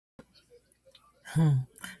Hmm.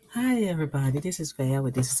 Hi everybody, this is Val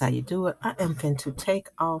with This Is How You Do It. I am going to take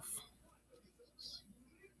off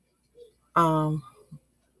um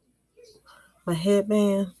my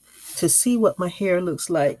headband to see what my hair looks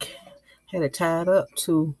like. Had it tied up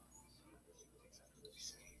to,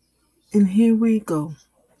 and here we go.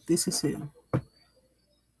 This is it.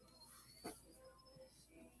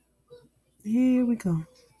 Here we go.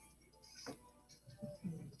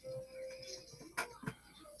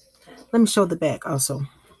 Let me show the back also.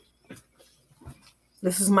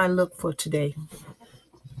 This is my look for today.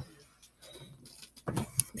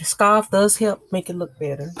 The scarf does help make it look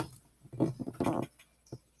better.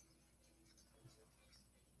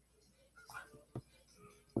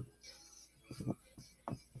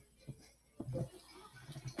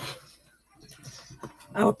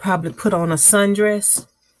 I would probably put on a sundress,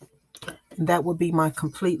 and that would be my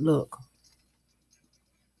complete look.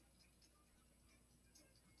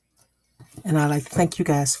 And I'd like to thank you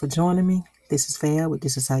guys for joining me. This is Val with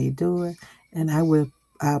This Is How You Do It. And I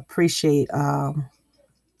appreciate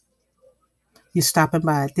you stopping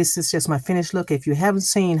by. This is just my finished look. If you haven't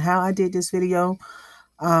seen how I did this video,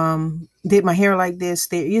 did my hair like this,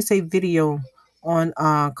 there is a video on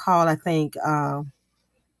called, I think,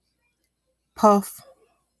 Puff.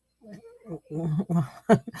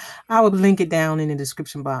 I will link it down in the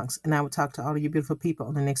description box. And I will talk to all of you beautiful people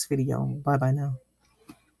on the next video. Bye-bye now.